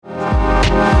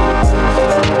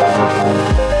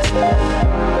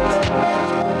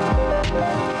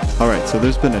So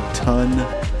there's been a ton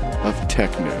of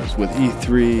tech news with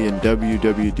E3 and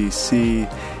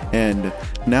WWDC, and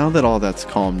now that all that's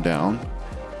calmed down,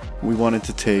 we wanted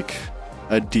to take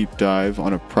a deep dive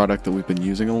on a product that we've been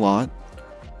using a lot,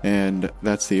 and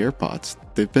that's the AirPods.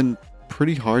 They've been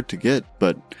pretty hard to get,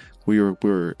 but we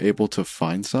were able to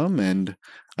find some, and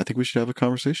I think we should have a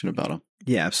conversation about them.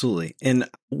 Yeah, absolutely. And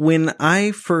when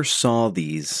I first saw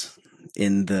these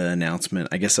in the announcement,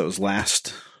 I guess that was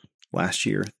last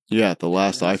year. Yeah, the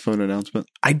last iPhone announcement.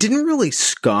 I didn't really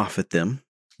scoff at them,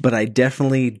 but I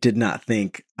definitely did not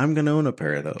think I'm going to own a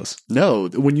pair of those. No,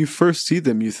 when you first see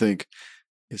them, you think,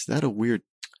 is that a weird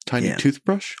tiny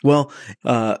toothbrush? Well,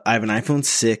 I have an iPhone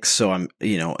 6, so I'm,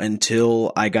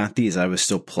 until I got these, I was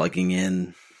still plugging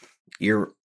in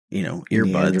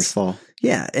earbuds.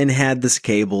 Yeah, and had this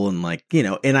cable and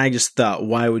and I just thought,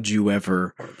 why would you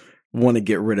ever want to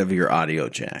get rid of your audio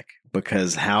jack?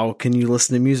 Because how can you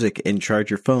listen to music and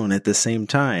charge your phone at the same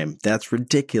time? That's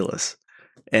ridiculous.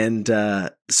 And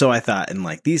so I thought, and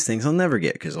these things I'll never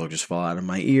get because they'll just fall out of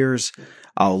my ears.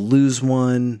 I'll lose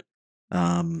one.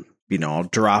 I'll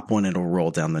drop one. It'll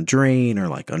roll down the drain or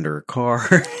under a car.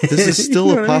 This is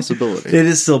still a possibility. It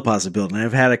is still a possibility. And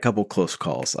I've had a couple close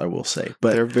calls, I will say.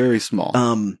 But they're very small.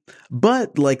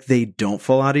 But they don't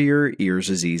fall out of your ears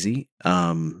as easy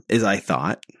as I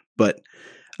thought. But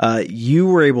you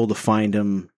were able to find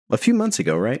them a few months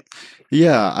ago, right?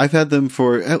 Yeah, I've had them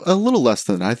for a little less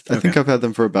than I think I've had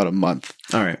them for about a month.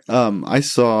 All right. I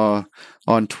saw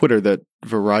on Twitter that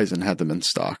Verizon had them in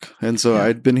stock. And so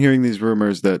I'd been hearing these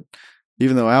rumors that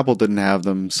even though Apple didn't have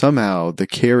them, somehow the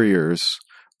carriers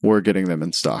were getting them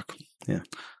in stock. Yeah.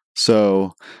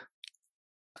 So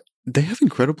they have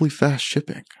incredibly fast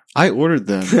shipping. I ordered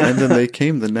them and then they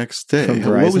came the next day.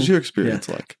 What was your experience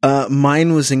like?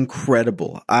 Mine was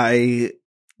incredible. I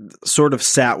sort of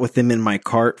sat with them in my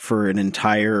cart for an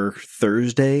entire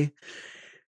Thursday.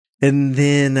 And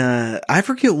then I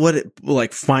forget what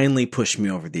it finally pushed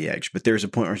me over the edge. But there's a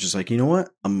point where it's just you know what?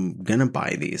 I'm going to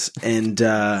buy these. And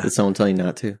did someone tell you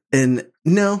not to? And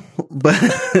no, but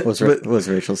was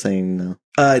Rachel saying no?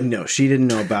 No, she didn't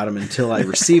know about them until I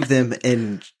received them,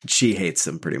 and she hates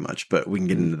them pretty much. But we can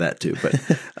get into that too. But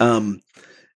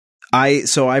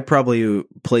I probably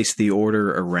placed the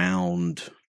order around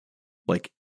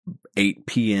 8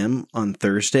 p.m. on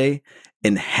Thursday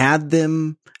and had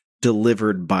them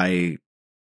delivered by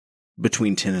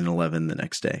between 10 and 11 the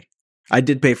next day. I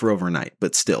did pay for overnight,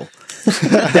 but still,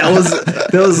 that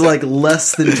was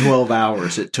less than 12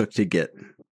 hours it took to get.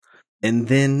 And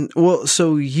then,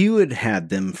 so you had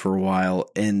them for a while,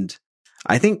 and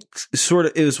I think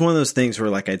it was one of those things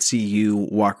where I'd see you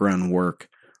walk around work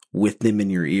with them in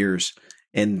your ears.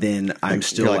 And then I'm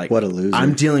still what a loser.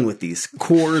 I'm dealing with these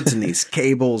cords and these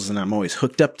cables, and I'm always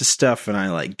hooked up to stuff, and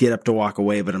I get up to walk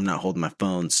away, but I'm not holding my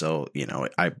phone. So,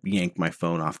 I yank my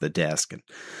phone off the desk. And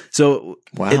so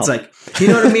it's you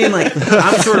know what I mean?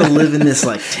 I'm sort of living this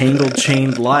tangled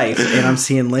chained life, and I'm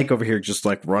seeing Lake over here just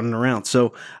running around.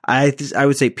 So I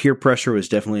would say peer pressure was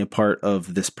definitely a part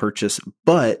of this purchase,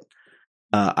 but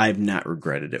I've not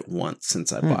regretted it once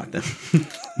since I bought them.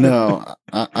 No,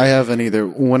 I haven't either.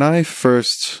 When I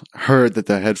first heard that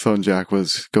the headphone jack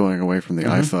was going away from the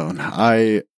iPhone,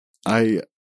 I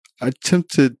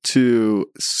attempted to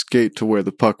skate to where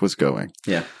the puck was going.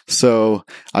 Yeah. So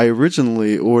I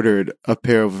originally ordered a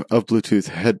pair of Bluetooth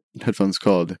headphones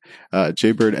called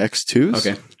Jaybird X2s.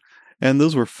 Okay. And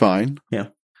those were fine. Yeah.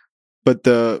 But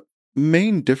the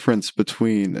main difference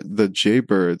between the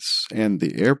Jaybirds and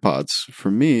the AirPods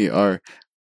for me are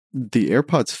the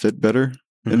AirPods fit better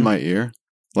in my ear.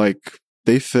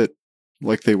 They fit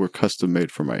like they were custom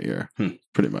made for my ear,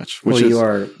 pretty much. You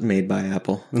are made by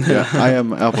Apple. Yeah, I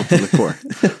am Apple to the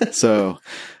core. So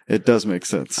it does make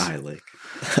sense. I like.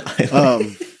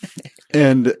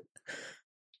 And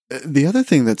the other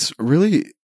thing that's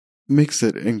really makes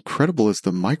it incredible is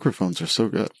the microphones are so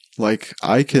good.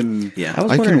 I can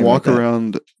walk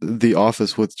around the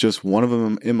office with just one of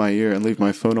them in my ear and leave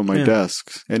my phone on my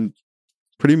desk and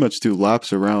pretty much do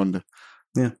laps around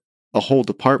a whole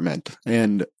department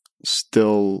and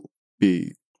still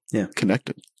be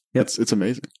connected. Yep. It's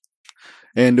amazing.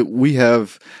 And we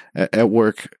have at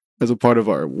work, as a part of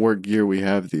our work gear, we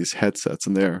have these headsets,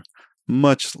 and they're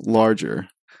much larger.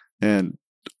 And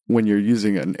when you're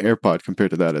using an AirPod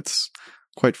compared to that, it's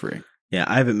quite free. Yeah,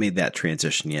 I haven't made that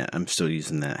transition yet. I'm still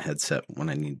using that headset when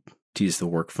I need to use the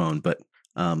work phone, but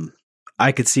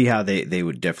I could see how they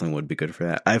would definitely be good for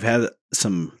that. I've had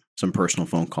some personal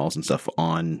phone calls and stuff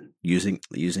on using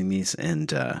these,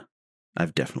 and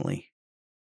I've definitely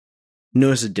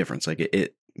noticed a difference.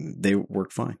 It they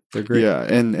work fine. They're great. Yeah,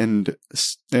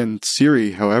 and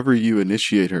Siri, however you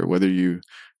initiate her, whether you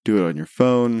do it on your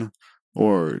phone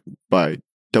or by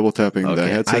double tapping the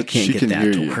headset, I can't she get can that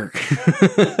hear to you. work.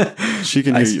 She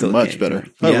can hear you much better.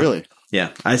 Oh, Yeah. really?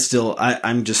 Yeah,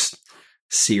 I'm just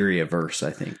Siri averse.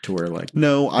 I think to where like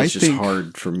No, I it's just think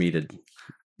hard for me to.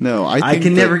 no. I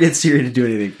can never get Siri to do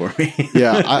anything for me.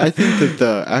 Yeah, I think that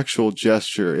the actual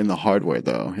gesture in the hardware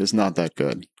though is not that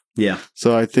good. Yeah,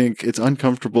 So I think it's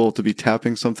uncomfortable to be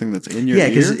tapping something that's in your yeah,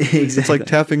 because ear. exactly. It's like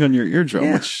tapping on your eardrum,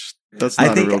 Yeah. which that's I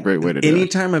not a think real great way to do it.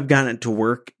 anytime I've gotten it to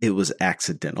work, it was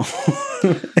accidental.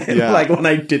 Yeah. Like when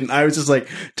I didn't, I was just like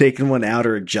taking one out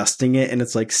or adjusting it, and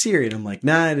it's like Siri, and I'm like,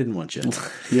 nah, I didn't want you.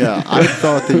 Yeah, I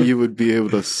thought that you would be able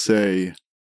to say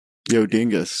 "Yo,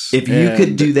 Dingus." If you and-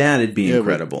 could do that, it'd be Yeah, but-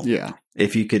 incredible. Yeah,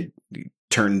 If you could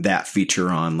turn that feature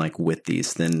on, like with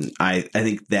these, then I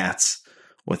think that's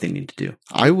what they need to do.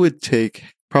 I would take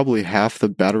probably half the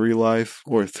battery life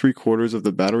or 3/4 of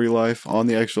the battery life on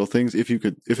the actual things if you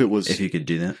could if it was do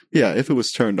that. if it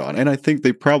was turned on. And I think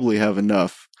they probably have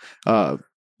enough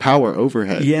power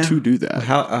overhead Yeah. to do that.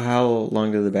 How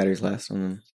long do the batteries last on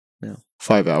them?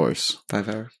 5 hours. 5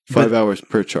 hours? 5 hours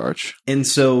per charge. And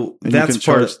so And you that's can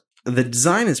part charge- of the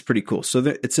design is pretty cool. So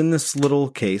it's in this little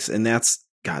case, and that's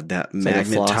that like a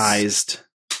floss. magnetized.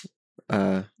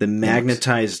 The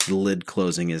magnetized lid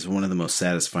closing is one of the most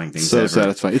satisfying things So ever.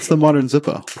 satisfying. It's the modern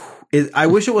Zippo. I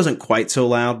wish it wasn't quite so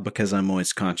loud because I'm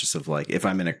always conscious of like if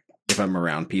I'm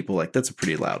around people, like that's a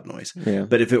pretty loud noise. Yeah.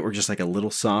 But if it were just like a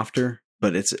little softer,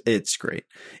 but it's great.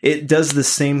 It does the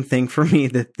same thing for me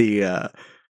that the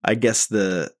I guess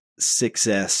the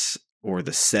 6S or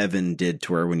the 7 did,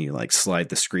 to where when you like slide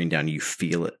the screen down, you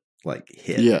feel it like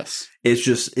hit. Yes.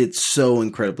 It's so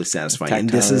incredibly satisfying. And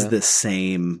this Tactile, is yeah. the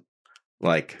same,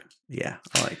 like, yeah,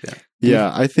 I like that.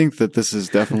 Yeah, I think that this is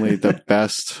definitely the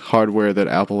best hardware that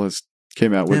Apple has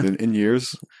came out with Yeah. in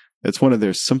years. It's one of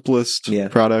their simplest Yeah.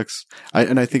 products. I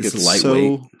think It's it's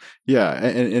lightweight. so yeah,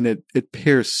 and it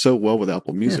pairs so well with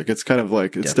Apple Music. It's kind of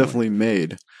like it's Definitely. definitely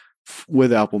made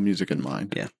with Apple Music in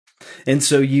mind. Yeah. And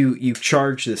so you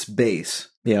charge this base,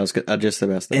 Yeah, I was just the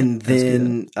best thing. and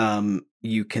then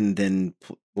you can then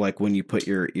like when you put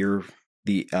your ear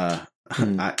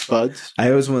Buds. I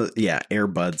always want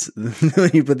earbuds.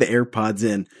 When you put the AirPods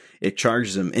in, it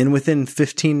charges them, and within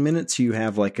 15 minutes you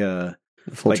have like a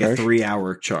full charge? a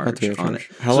 3-hour charge Three-hour on charge.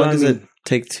 it. How So, long I does mean, it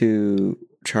take to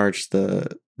charge the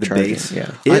charging? base?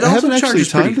 Yeah. It I also haven't actually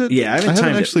charges timed pretty- it. Yeah, I I haven't haven't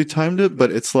timed it. actually timed it,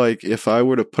 but it's like if I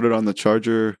were to put it on the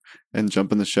charger and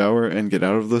jump in the shower and get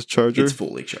out of the charger, It's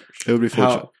fully charged. it would be full.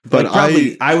 How- charge. But Like,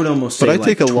 probably, I would almost say but I like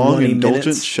take a long 20 indulgent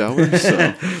minutes. shower,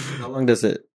 so How long does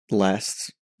it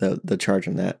last? The charge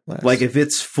on that last? Like if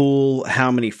it's full,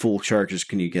 how many full charges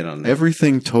can you get on that?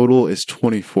 everything total is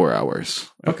 24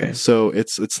 hours. Okay. So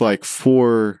it's like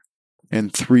 4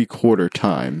 3/4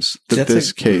 times that That's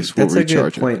this case will that's a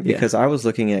recharge good point it. because I was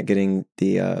looking at getting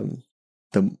the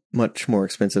much more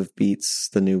expensive Beats,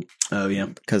 the new, Oh yeah.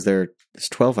 because it's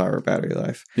 12-hour battery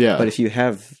life. Yeah. But if you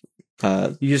have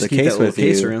You just the keep case that little with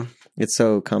case you, around. it's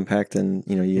so compact, and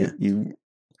you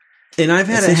And I've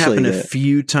had it happen a Essentially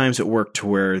few times at work to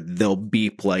where they'll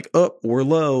beep like, "Oh, we're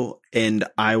low," and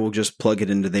I will just plug it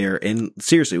into there. And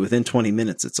seriously, within 20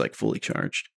 minutes, it's like fully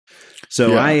charged. So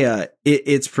Yeah.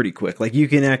 it's pretty quick. Like you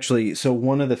can actually. So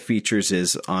one of the features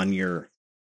is on your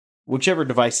whichever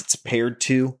device it's paired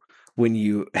to. When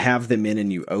you have them in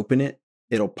and you open it,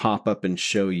 it'll pop up and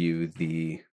show you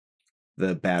the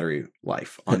battery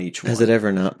life on each one. has it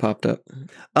ever not popped up?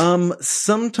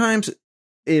 Sometimes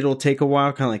it'll take a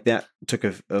while, kind of like that took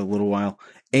a little while.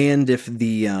 And if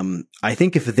I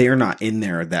think if they're not in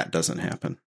there, that doesn't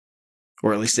happen,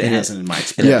 or at least it And it- hasn't in my And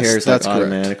experience. Yes, it pairs that's like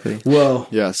correct. automatically. Well,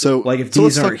 Yeah. So like if so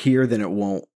let's these talk- aren't here, then it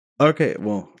won't. Okay,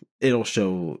 well, it'll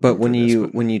show. But when for this you one.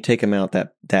 when you take them out,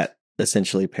 that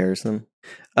essentially pairs them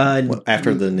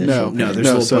after the No, initial. no, there's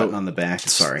No, a little so- button on the back.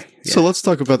 Sorry. So let's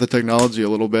talk about the technology a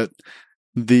little bit.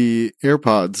 The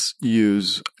AirPods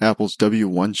use Apple's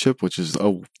W1 chip, which is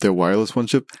their wireless one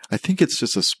chip. I think it's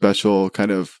just a special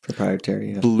kind of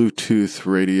proprietary. Yeah. Bluetooth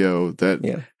radio that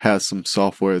Yeah. has some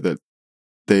software that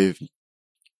they've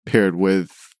paired with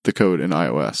the code in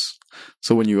iOS.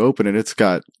 So when you open it,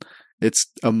 it's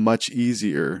a much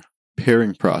easier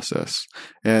pairing process.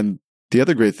 And the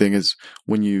other great thing is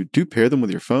when you do pair them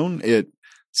with your phone, it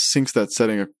syncs that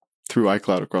setting through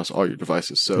iCloud across all your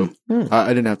devices. So Hmm. I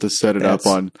didn't have to set it That's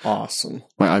up on awesome.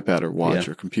 my iPad or watch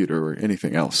Yeah. or computer or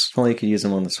anything else. If only you could use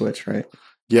them on the Switch, right?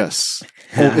 Yes.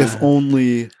 If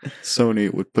only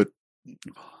Sony would put...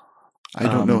 I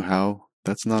don't know how.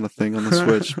 That's not a thing on the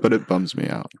Switch, but it bums me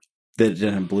out. That it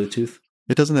didn't have Bluetooth.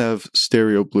 It doesn't have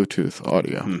stereo Bluetooth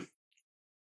audio. Hmm.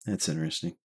 That's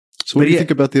interesting. So what But do you yeah.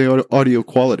 think about the audio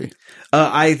quality?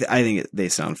 I think they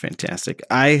sound fantastic.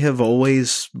 I've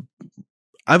always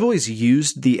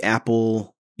used the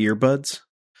Apple earbuds.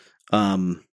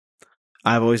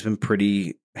 I've always been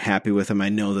pretty happy with them. I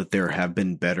know that there have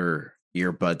been better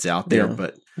earbuds out there, Yeah.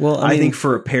 but Well, I think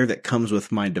for a pair that comes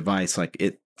with my device,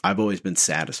 I've always been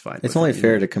satisfied. it's with only it, you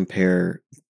fair know? to compare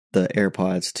the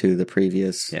AirPods to the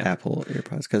previous Yeah. Apple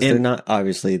AirPods because And- they're not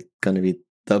obviously going to be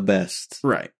the best.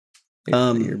 Right.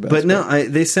 earbuds, But no,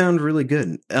 they sound really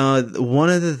good. One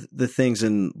of the things,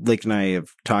 and Lake and I have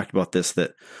talked about this,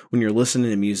 that when you're listening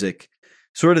to music,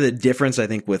 sort of the difference I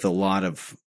think with a lot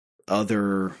of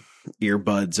other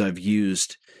earbuds I've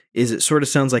used is it sort of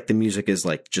sounds like the music is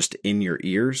like just in your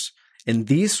ears. And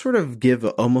these sort of give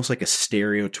almost like a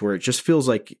stereo to where it just feels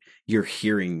like you're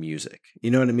hearing music. You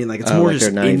know what I mean? Like it's more like just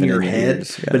they're not in even your in your head,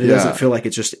 ears. but it Yeah. doesn't feel like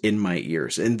it's just in my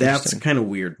ears. And that's Interesting. kind of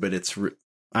weird, but it's,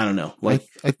 I don't know. Like,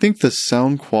 I think the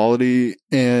sound quality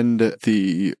and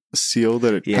the seal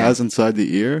that it Yeah. has inside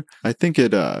the ear, I think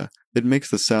it makes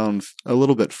the sound a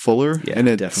little bit fuller. Yeah,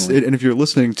 and definitely. and if you're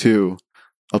listening to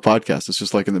a podcast, it's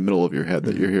just like in the middle of your head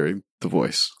that Mhm. you're hearing the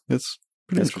voice. It's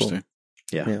pretty That's cool. interesting.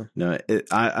 Yeah. No,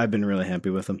 I've been really happy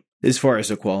with them as far as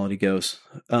the quality goes.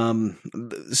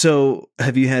 So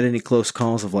have you had any close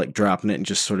calls of like dropping it and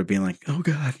just sort of being like, oh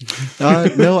God.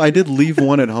 No, I did leave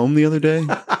one at home the other day.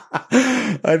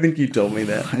 I think you told me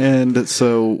that. And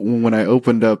so when I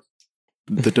opened up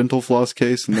the dental floss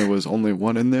case and there was only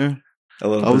one in there, I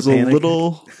was a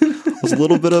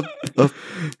little bit of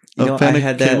You know, I panic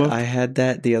had came that. up. I had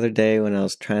that the other day when I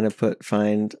was trying to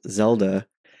find Zelda,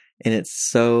 and it's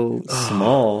so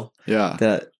small Yeah.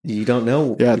 that you don't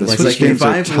know. Yeah, the like, Switch Like games if are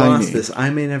I've tiny. lost this, I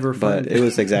may never find but it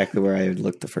was exactly where I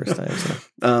looked the first time.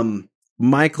 So.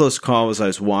 My close call was I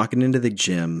was walking into the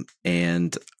gym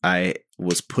and I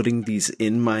was putting these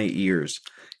in my ears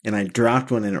and I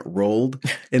dropped one and it rolled.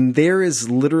 And there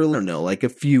is literally, I don't know, like a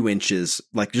few inches,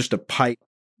 like just a pipe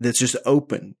that's just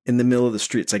open in the middle of the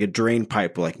street. It's like a drain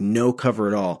pipe, like no cover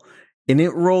at all. And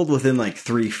it rolled within like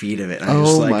 3 feet of it. And I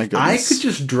was Oh, like, my goodness. I could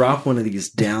just drop one of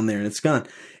these down there and it's gone.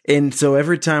 And so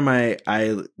every time I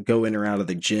go in or out of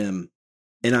the gym,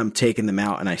 and I'm taking them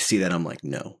out and I see that, I'm like,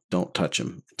 no, don't touch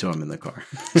them until I'm in the car.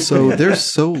 So they're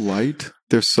so light.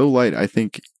 They're so light. I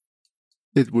think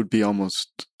it would be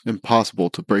almost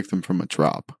impossible to break them from a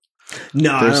drop.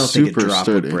 No, I They're don't think a super drop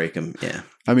sturdy. would break them. Yeah.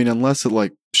 I mean, unless it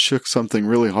like shook something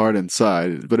really hard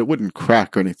inside, but it wouldn't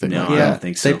crack or anything No, like I that. don't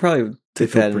think so. They probably They took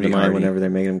feel that into pretty mind hardy. whenever they're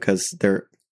making them because they're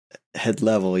head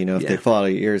level. You know, if Yeah. they fall out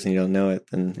of your ears and you don't know it,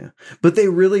 then Yeah. But they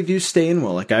really do stay in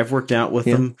well. Like I've worked out with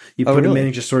Yeah. them. You Oh, put them really? in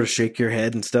and just sort of shake your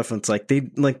head and stuff. And it's like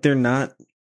they're not,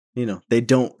 they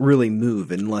don't really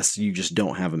move unless you just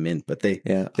don't have them in. But they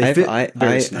I fit have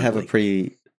very a snugly.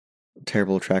 pretty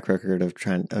terrible track record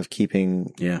of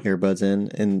keeping Yeah. earbuds in,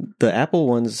 and the Apple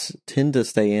ones tend to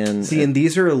stay in. See, and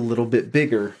these are a little bit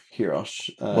bigger. Here, I'll.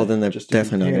 well, then they're just to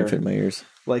definitely not going to compare. fit in my ears.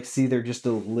 Like, see, they're just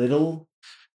a little.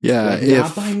 Yeah, like,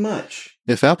 not by much.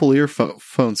 if Apple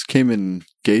earphones came in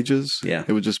gauges, Yeah.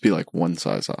 it would just be like one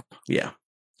size up. Yeah.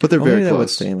 But they're Oh, very maybe that would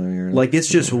close. stay in my ear. Like it's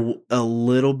just a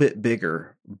little bit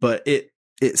bigger, but it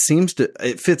seems to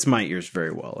it fits my ears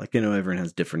very well. Like everyone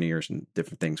has different ears and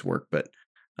different things work, but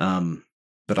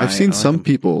I've seen I like some them.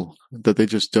 people that they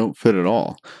just don't fit at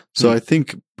all. So Hmm. I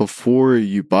think before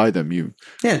you buy them,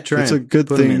 Yeah, try. it's a and good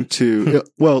put 'em thing in. to.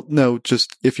 Well, no,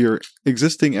 just if your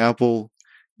existing Apple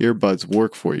earbuds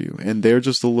work for you and they're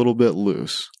just a little bit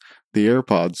loose, the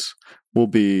AirPods will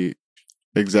be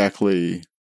exactly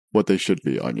what they should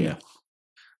be on you.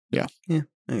 Yeah. I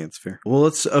think that's fair.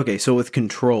 Well, okay. So with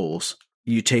controls,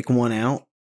 you take one out,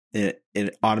 it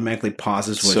automatically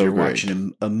pauses whether So you're great.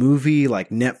 watching a movie like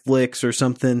Netflix or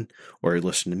something, or you're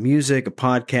listening to music, a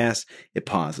podcast. It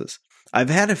pauses. I've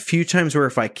had a few times where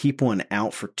if I keep one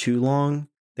out for too long,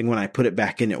 then when I put it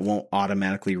back in, it won't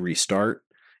automatically restart,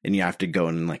 and you have to go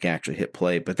and like actually hit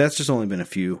play. But that's just only been a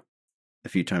few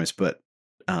times. But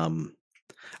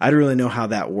I don't really know how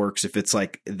that works. If it's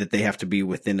like that, they have to be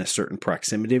within a certain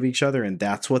proximity of each other, and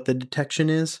that's what the detection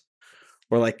is,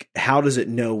 or like how does it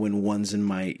know when one's in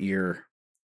my ear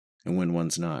and when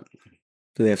one's not?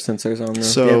 Do they have sensors on them?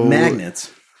 So They have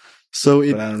magnets, So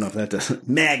but I don't know if that does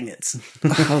magnets.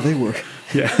 how they work?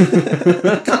 Yeah.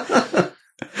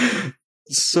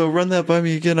 so run that by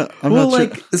me again. I'm well, not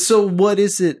like, sure. so what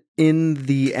is it in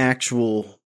the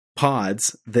actual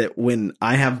pods that when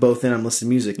I have both in, I'm listening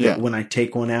to music, Yeah. that when I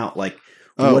take one out, like,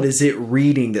 Oh. what is it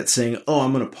reading that's saying, oh,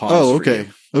 I'm going to pause? Oh, for you? okay.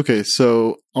 Okay,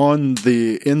 so on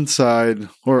the inside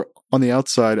or on the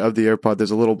outside of the AirPod,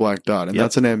 there's a little black dot, and Yep.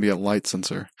 that's an ambient light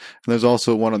sensor. And there's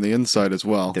also one on the inside as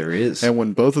well. There is. And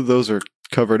when both of those are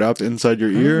covered up inside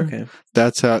your ear, Okay.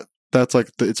 that's like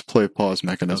its play pause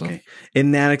mechanism. Okay.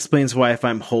 And that explains why if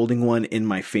I'm holding one in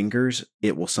my fingers,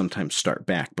 it will sometimes start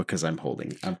back because I'm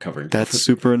covering. That's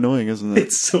super annoying, isn't it?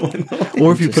 It's so annoying.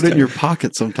 Or if you put it in your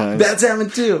pocket sometimes. That's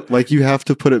happened too. Like you have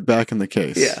to put it back in the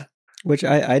case. Yeah. Which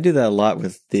I do that a lot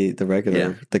with the regular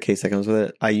Yeah. the case that comes with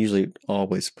it. I usually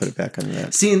always put it back on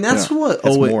that. See, and that's what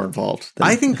That's more involved.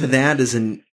 I think that is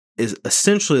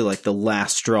essentially like the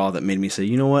last straw that made me say,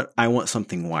 you know what, I want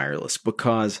something wireless,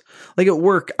 because like at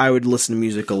work I would listen to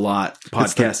music a lot,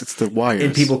 podcasts, It's the wires.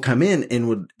 and people come in and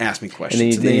would ask me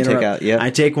questions. And then you take interrupt. out, yeah.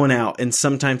 I take one out, and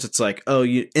sometimes it's like, oh,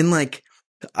 you, and like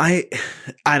I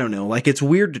don't know, like it's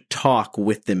weird to talk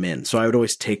with them in, so I would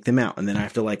always take them out, and then I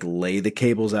have to like lay the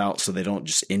cables out so they don't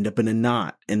just end up in a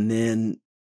knot, and then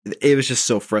it was just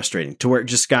so frustrating to where it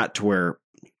just got to where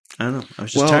I don't know, I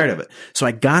was just tired of it. So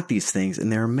I got these things,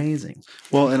 and they're amazing.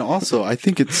 Well, and also I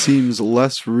think it seems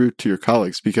less rude to your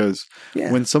colleagues because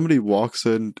Yeah. when somebody walks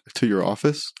into your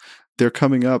office, they're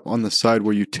coming up on the side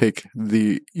where you take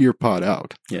the earpod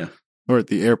out. Yeah. Or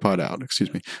the AirPod out,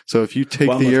 excuse me. So if you take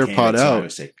Well, I'm the with AirPod Cameron, so I out,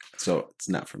 always take- so it's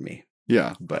not for me,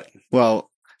 yeah. but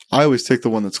Well, I always take the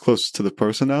one that's closest to the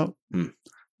person out, Mm.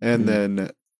 and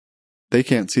then they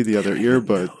can't see the other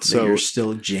earbud. So you're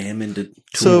still jamming to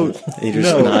So- Tool. You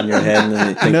just No. nod your head and then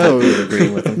you think No. that you're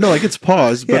agreeing with them. no, like it's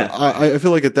paused, but Yeah. I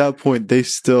feel like at that point they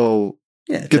still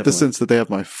Yeah, get definitely. the sense that they have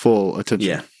my full attention.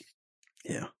 Yeah.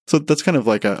 Yeah. So that's kind of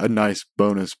like a nice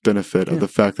bonus benefit of Yeah. the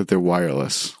fact that they're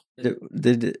wireless.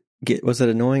 Did it was it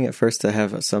annoying at first to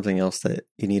have something else that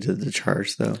you needed to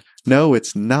charge though? No,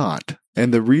 it's not.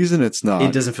 And the reason it's not,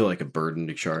 It doesn't feel like a burden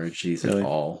to charge these Really? at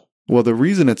all. well, the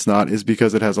reason it's not is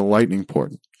because it has a lightning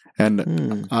port. And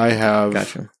Hmm. I have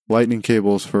Gotcha. lightning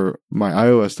cables for my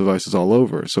iOS devices all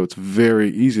over. So it's very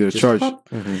easy to Just charge. pop.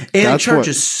 Mhm. And That's it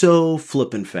charges so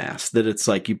flipping fast that it's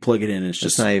like you plug it in and it's It's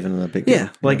just not even a big yeah, deal.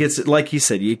 like it's like you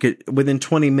said, you could within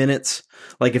 20 minutes,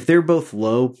 like if they're both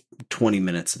low, 20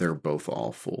 minutes they're both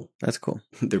all full. That's cool.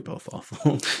 They're both all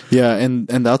full. Yeah, and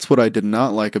that's what I did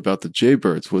not like about the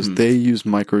Jaybirds was Hmm. they use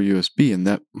micro USB, and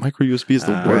that micro USB is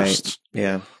the Ah. worst.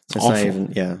 Yeah. It's awful. not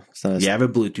even it's not as Yeah, I have a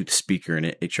Bluetooth speaker in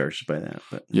it. It charges by that.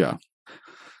 But Yeah.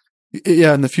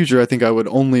 Yeah, in the future, I think I would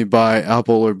only buy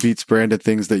Apple or Beats branded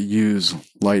things that use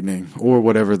Lightning or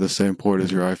whatever the same port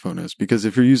as your iPhone is. Because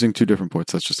if you're using two different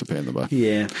ports, that's just a pain in the butt.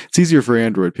 yeah, It's easier for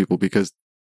Android people because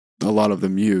a lot of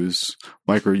them use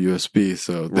micro USB,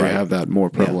 so they Right. have that more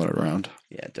prevalent around.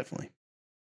 yeah, definitely.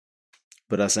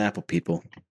 But us Apple people,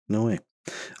 no way.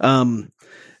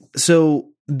 So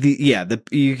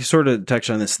you sort of touched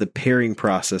on this. The pairing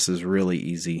process is really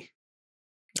easy.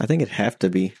 I think it'd have to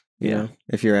be, you Yeah. know,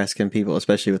 if you're asking people,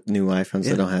 especially with new iPhones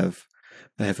Yeah. that don't have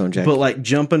a headphone jack. But like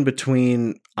jumping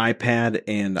between iPad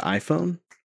and iPhone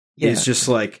is just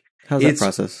like How's that it's-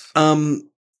 process?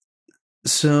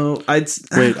 So I'd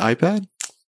Wait, iPad?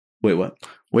 wait what?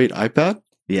 Wait, iPad?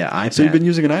 Yeah, iPad. So you've been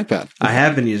using an iPad? I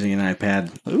have been using an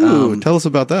iPad. Ooh, tell us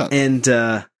about that. And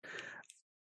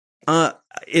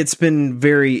it's been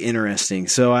very interesting.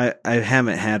 So I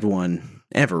haven't had one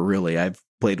ever really. I've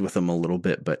played with them a little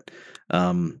bit, but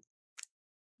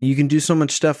you can do so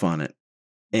much stuff on it.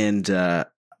 And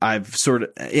I've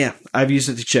used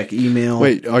it to check email.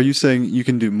 Wait, are you saying you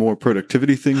can do more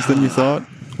productivity things than you thought,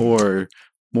 or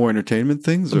more entertainment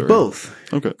things, or Both.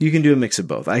 Okay, You can do a mix of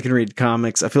both. I can read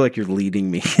comics. I feel like you're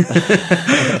leading me.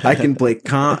 I can play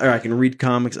I can read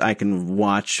comics. I can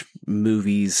watch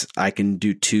movies. I can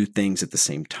do two things at the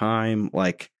same time,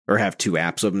 or have two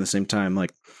apps open at the same time.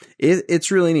 Like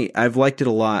it's really neat. I've liked it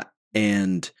a lot,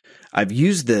 and I've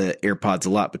used the AirPods a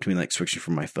lot between like switching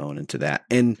from my phone into that.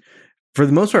 And for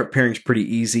the most part, pairing's pretty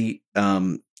easy.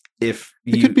 If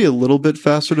it you could be a little bit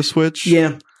faster to switch.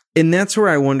 yeah. And that's where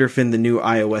I wonder if in the new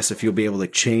iOS, if you'll be able to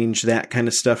change that kind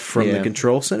of stuff from the Yeah.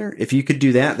 control center. If you could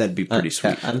do that, that'd be pretty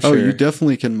sweet. I'm Oh, sure. you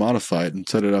definitely can modify it and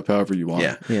set it up however you want.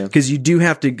 Yeah. Yeah. Because you do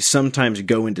have to sometimes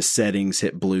go into settings,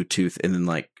 hit Bluetooth, and then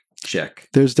like check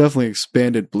There's definitely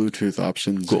expanded Bluetooth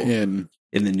options Cool. in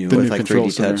in the new The one. new like control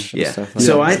 3D center. touch and Yeah. stuff.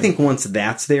 So Yeah. I think once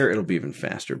that's there, it'll be even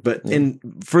faster. But Yeah. and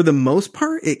for the most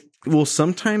part, it will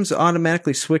sometimes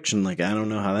automatically switch. And like I don't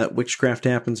know how that witchcraft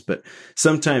happens, but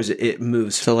sometimes it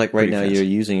moves. So like right pretty now fast. you're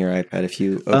using your iPad. If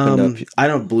you opened up, I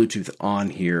don't have Bluetooth on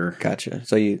here. gotcha.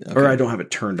 So you Or okay. I don't have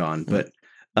it turned on. But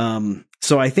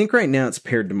so I think right now it's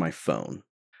paired to my phone.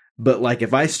 But like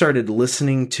if I started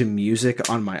listening to music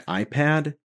on my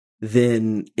iPad,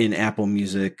 then in Apple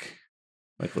Music,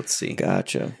 like let's see,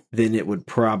 Gotcha. then it would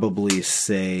probably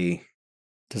say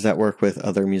Does that work with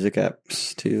other music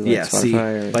apps too? Like Yeah, see,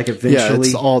 Spotify or... like Yeah, eventually,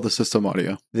 it's all the system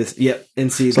audio. this, yep,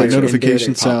 and see, It's like there's- and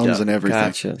notification there they popped sounds up. and everything.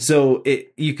 Gotcha. So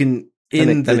you can That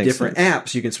in the makes different sense.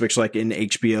 apps, you can switch like in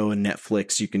HBO and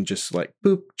Netflix, you can just like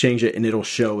boop change it, and it'll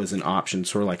show as an option,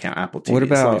 sort of like how Apple TV. What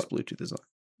is. As long as about- Bluetooth is on?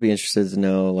 Be interested to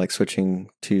know, like switching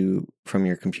from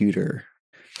your computer.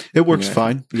 It works Yeah.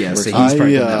 fine. Yeah, so he's I,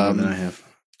 probably done that more than I have.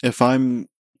 If I'm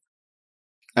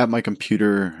at my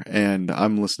computer and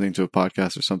I'm listening to a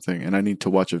podcast or something and I need to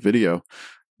watch a video,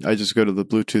 I just go to the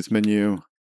Bluetooth menu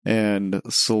and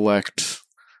select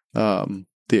the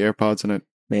AirPods, and it,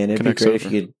 Man, it'd be Connects great if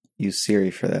over. you could use Siri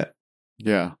for that.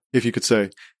 yeah. If you could say,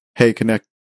 hey, connect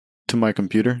to my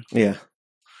computer, Yeah.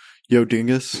 yo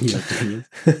dingus, Yeah, dang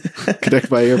it.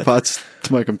 connect my AirPods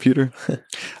to my computer.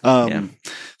 Yeah.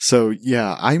 So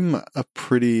yeah, I'm a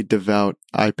pretty devout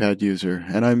iPad user,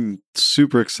 and I'm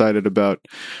super excited about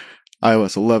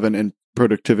iOS 11 and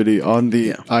productivity on the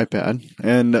Yeah. iPad.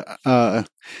 And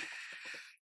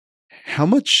how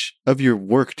much of your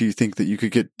work do you think that you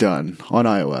could get done on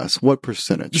iOS? What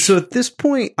percentage? So at this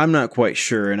point, I'm not quite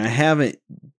sure, and I haven't.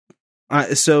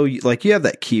 So like you have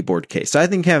that keyboard case. I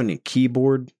think having a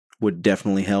keyboard would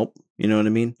definitely help. You know what I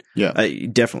mean? Yeah.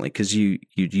 Definitely, because you'd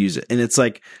use it, and it's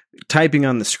like typing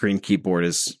on the screen keyboard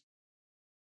is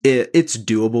it's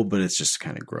doable, but it's just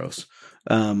kind of gross.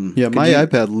 Yeah, could my you-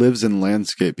 iPad lives in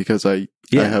landscape because I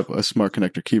Yeah. have a smart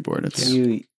connector keyboard. It's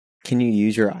Can you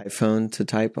use your iPhone to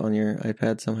type on your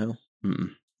iPad somehow? Mm-mm.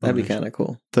 That'd be kind of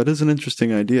cool that is an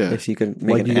interesting idea. if you could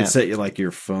make Like an you app. could set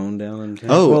your phone down and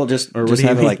Oh, well, just or what do you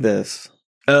have it mean? like this,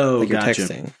 oh, like you're gotcha.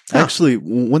 texting. Actually,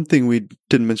 one thing we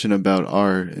didn't mention about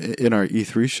our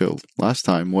E3 show last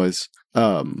time was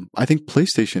I think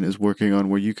PlayStation is working on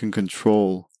where you can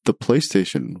control the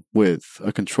PlayStation with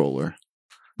a controller.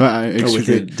 Oh, Excuse with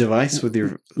your me, device, with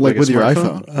your like a with your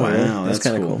smartphone? iPhone. Oh, really? Wow, That's that's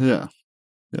kinda cool. cool. Yeah,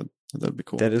 that'd be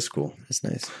cool. That is cool. That's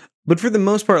nice. But for the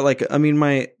most part, like, I mean,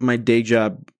 my day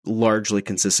job largely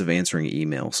consists of answering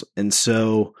emails. And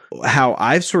so how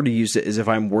I've sort of used it is if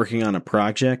I'm working on a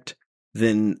project,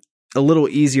 then a little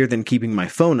easier than keeping my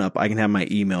phone up, I can have my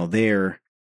email there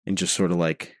and just sort of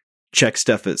like check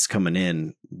stuff that's coming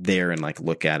in there and like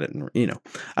look at it. And, you know,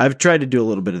 I've tried to do a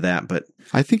little bit of that, but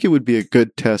I think it would be a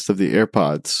good test of the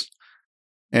AirPods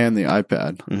and the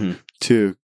iPad mhm.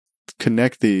 to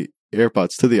connect the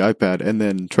AirPods to the iPad and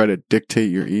then try to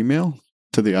dictate your email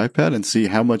to the iPad and see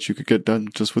how much you could get done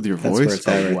just with your That's where voice it's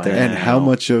at right there. and how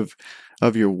much of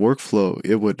your workflow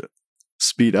it would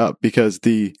speed up, because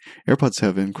the AirPods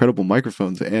have incredible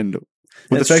microphones, and with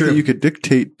That's the fact true. that you could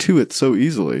dictate to it so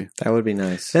easily. That would be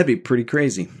nice. That'd be pretty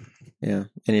crazy. Yeah,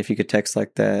 and if you could text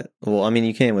like that, well, I mean,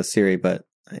 you can with Siri, but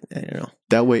I don't know.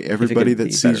 That way everybody could that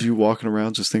be sees better. you walking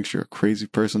around just thinks you're a crazy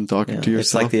person talking Yeah, to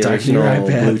it's yourself. like the Talking to your original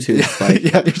iPad. Bluetooth. Like,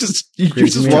 yeah, you're Crazy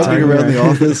just man walking talking around the around.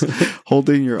 office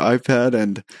holding your iPad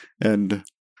and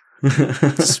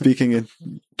speaking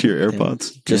into your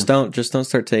AirPods. just don't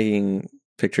start taking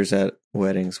pictures at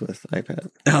weddings with iPad.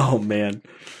 Oh man.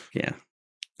 Yeah.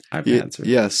 iPads are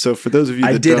Yeah, so for those of you that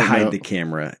I did don't hide know, the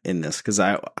camera in this because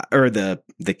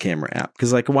the camera app,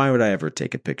 because like why would I ever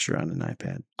take a picture on an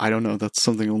iPad? I don't know, that's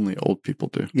something only old people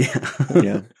do. Yeah,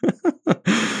 Yeah.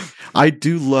 I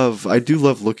do love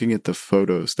looking at the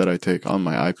photos that I take on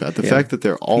my iPad. The Yeah. fact that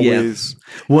they're always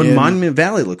Well, in- Monument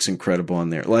Valley looks incredible on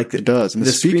there. Like it does, and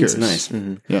the screen's speakers. nice.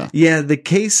 Mhm. Yeah. Yeah, the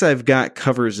case I've got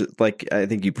covers, like I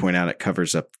think you point out, it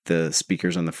covers up the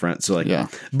speakers on the front. So like, Yeah.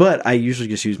 but I usually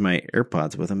just use my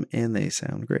AirPods with them, and they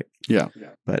sound great. Yeah.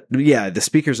 But yeah, the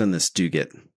speakers on this do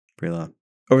get pretty loud.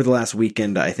 Over the last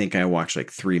weekend, I think I watched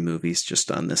like 3 movies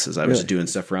just on this as I was Really? doing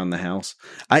stuff around the house.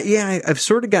 I've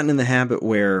sort of gotten in the habit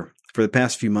where for the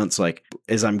past few months, like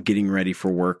as I'm getting ready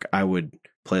for work, I would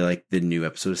play like the new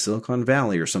episode of Silicon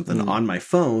Valley or something Mm. on my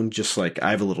phone. Just like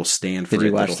I have a little stand for Did it.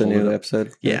 you watch that'll the hold new it up.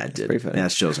 episode? Yeah, I It's did. pretty funny.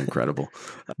 That show's incredible.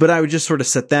 But I would just sort of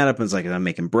set that up and it's like I'm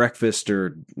making breakfast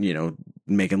or, you know,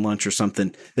 making lunch or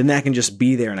something. Then that can just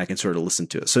be there and I can sort of listen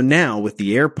to it. So now with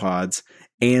the AirPods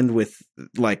and with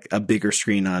like a bigger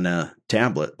screen on a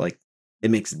tablet, like it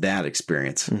makes that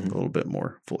experience Mhm. a little bit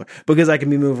more fuller because I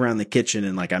can be moving around the kitchen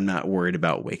and like I'm not worried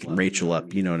about waking Rachel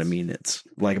up. You know what I mean? It's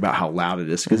like about how loud it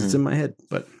is because it's in my head.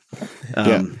 But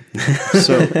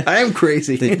So- I am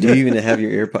crazy. Do you even have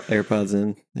your AirPods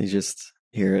in? You just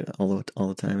hear it all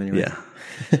the time anyway. Yeah.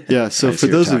 Yeah, so I see for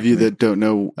you're those of talking you to me. that don't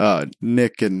know,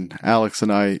 Nick and Alex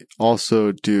and I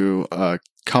also do a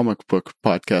comic book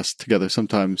podcast together.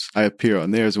 Sometimes I appear on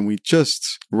theirs, and we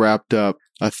just wrapped up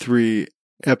a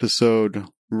 3-episode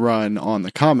run on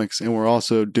the comics, and we're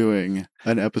also doing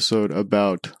an episode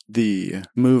about the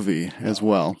movie as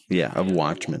well. Yeah, of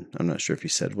Watchmen. I'm not sure if you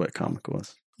said what comic it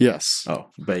was. Yes. Oh,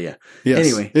 but yeah. Yes.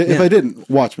 Anyway, If yeah. I didn't,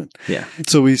 Watchmen. Yeah.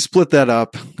 So we split that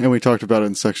up and we talked about it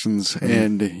in sections, Mm-hmm.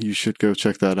 and you should go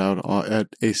check that out at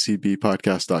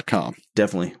acbpodcast.com.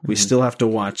 Definitely. We still have to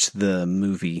watch the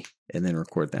movie and then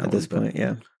record that At one, this but point,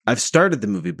 yeah. I've started the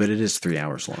movie, but it is 3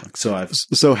 hours long. So I've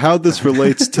So how this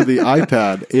relates to the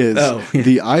iPad is Oh, yeah.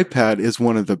 the iPad is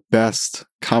one of the best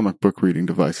comic book reading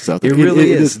devices out there. It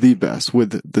really It is. is the best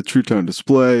with the True Tone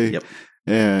display Yep.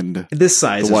 and this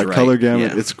size the is wide right. color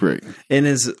gamut. Yeah. It's great. And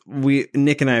as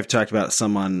Nick and I have talked about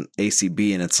some on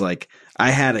ACB, and it's like, I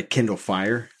had a Kindle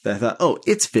Fire that I thought, oh,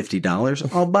 it's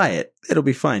 $50. I'll buy it. It'll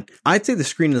be fine. I'd say the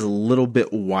screen is a little bit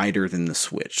wider than the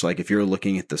Switch. Like if you're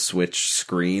looking at the Switch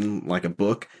screen like a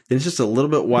book, then it's just a little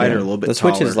bit wider, Yeah. a little bit The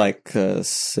Switch taller. is like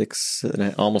 6,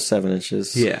 almost 7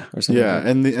 inches. Yeah. Or something. Yeah, like that.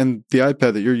 and the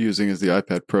iPad that you're using is the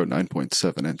iPad Pro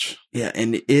 9.7 inch. Yeah,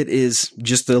 and it is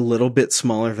just a little bit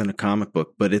smaller than a comic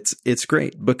book, but it's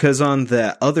great because on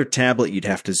the other tablet you'd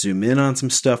have to zoom in on some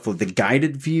stuff with the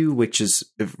guided view, which is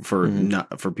for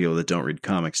not for people that don't read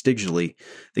comics digitally.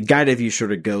 The guided view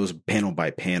sort of goes panel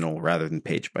by panel rather than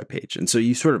page by page, and so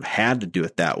you sort of had to do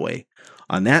it that way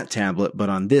on that tablet. But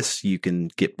on this, you can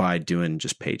get by doing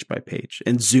just page by page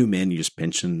and zoom in. You just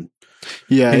pinch and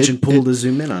pull to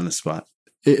zoom in on a spot.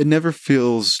 It never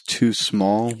feels too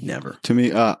small. Never. To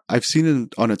me, I've seen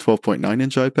it on a 12.9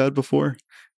 inch iPad before,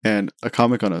 and a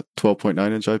comic on a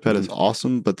 12.9 inch iPad is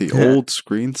awesome, but the old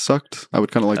screen sucked. I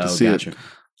would kind of like to see it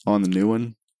on the new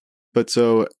one. But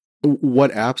so,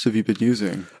 what apps have you been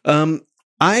using?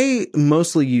 I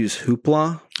mostly use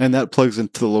Hoopla. And that plugs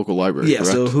into the local library, Yeah,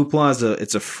 correct? so Hoopla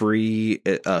it's a free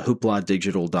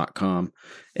hoopladigital.com,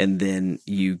 and then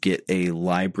you get a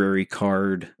library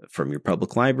card from your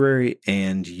public library,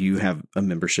 and you have a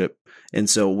membership. And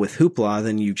so with Hoopla,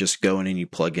 then you just go in and you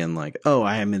plug in like, oh,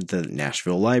 I am in the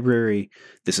Nashville library.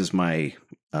 This is my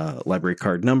library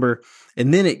card number.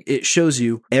 And then it shows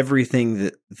you everything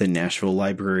that the Nashville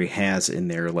library has in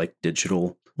their like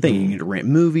digital thing. You can rent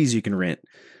movies, you can rent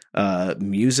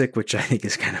music, which I think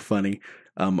is kind of funny.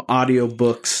 Audio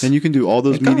books. And you can do all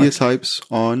those And media comics. types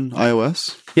on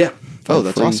iOS? Yeah. Oh,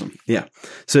 that's awesome. Yeah.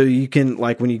 So you can,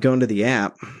 like, when you go into the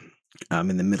app, I'm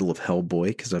in the middle of Hellboy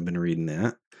because I've been reading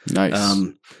that. Nice.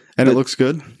 And but- it looks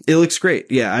good? It looks great.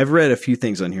 Yeah, I've read a few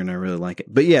things on here and I really like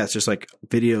it. But yeah, it's just like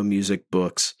video, music,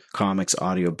 books, comics,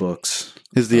 audiobooks.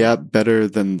 Is the app better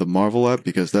than the Marvel app?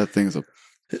 Because that thing's a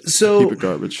heap So of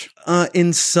garbage.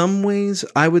 in some ways,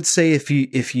 I would say if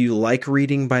you like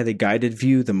reading by the guided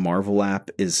view, the Marvel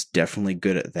app is definitely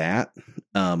good at that.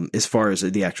 As far as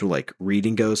the actual like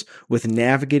reading goes, with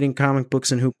navigating comic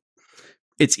books and Hoop,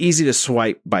 it's easy to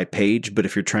swipe by page, but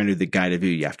if you're trying to do the guided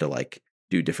view, you have to like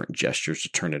do different gestures to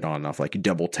turn it on and off. Like you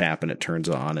double tap and it turns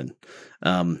on. And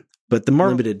but the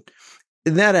Marvel Limited,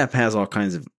 that app has all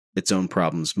kinds of its own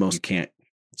problems. Most you can't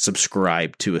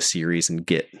subscribe to a series and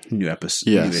get new episodes,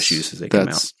 new issues as they come out.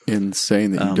 That's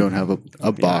insane that you don't have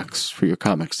a box for your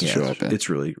comics to show up in. It's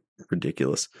really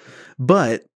ridiculous.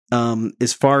 But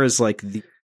as far as like the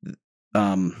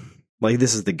like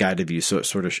this is the guided view, so it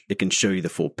sort of it can show you the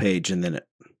full page, and then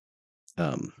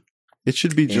it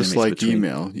should be just animates like between.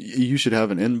 email. You should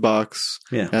have an inbox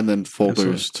and then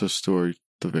folders to store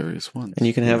the various ones. And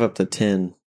you can have up to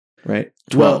 10, right?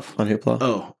 12 on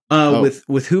Hoopla.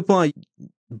 With Hoopla,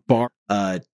 bar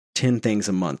 10 things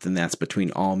a month, and that's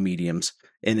between all mediums.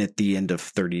 And at the end of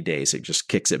 30 days, it just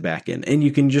kicks it back in, and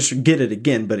you can just get it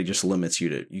again, but it just limits you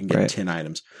to you can get 10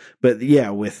 items. But yeah,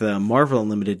 with Marvel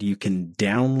Unlimited, you can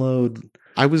download.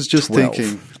 I was just 12.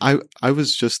 thinking.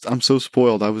 I'm so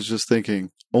spoiled. I was just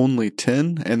thinking only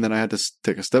 10, and then I had to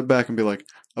take a step back and be like,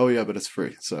 oh yeah, but it's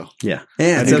free. So Yeah, I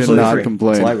it's need to absolutely not free.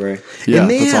 complain. It's library. Yeah, And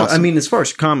they that's have, awesome. I mean, as far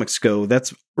as comics go,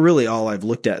 that's really all I've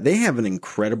looked at. They have an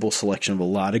incredible selection of a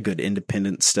lot of good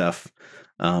independent stuff.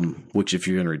 Which, if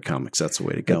you're going to read comics, that's the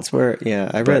way to go. That's where,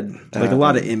 I But, read like a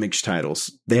lot of Image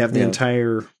titles. They have the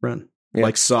entire run. Yeah.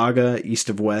 Like Saga, East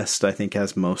of West, I think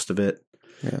has most of it.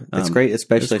 Yeah, it's great,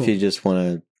 especially cool. if you just want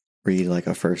to read like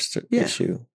a first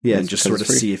issue. Yeah, That's and just because sort of it's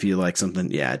free. see if you like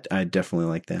something. Yeah, I definitely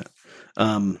like that.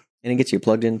 And it gets you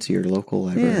plugged into your local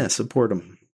library. Yeah, support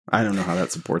them. I don't know how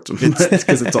that supports them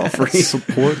because it's all free.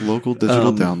 Support local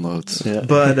digital downloads. Yeah.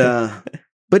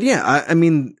 But yeah, I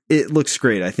mean, it looks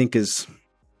great. I think as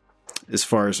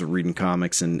far as reading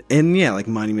comics and yeah, like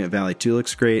Monument Valley 2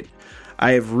 looks great.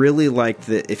 I have really liked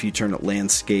that if you turn it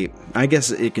landscape, I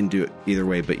guess it can do it either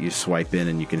way, but you swipe in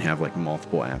and you can have like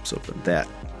multiple apps open. That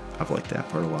I've liked that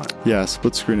part a lot. Yeah,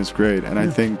 split screen is great, and I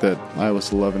think that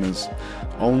iOS 11 is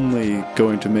only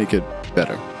going to make it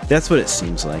better. That's what it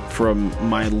seems like from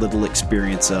my little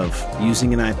experience of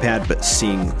using an iPad, but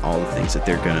seeing all the things that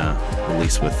they're going to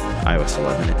release with iOS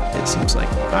 11. It seems like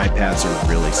iPads are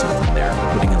really something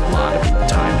they're putting a lot of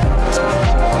time and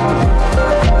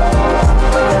investment into.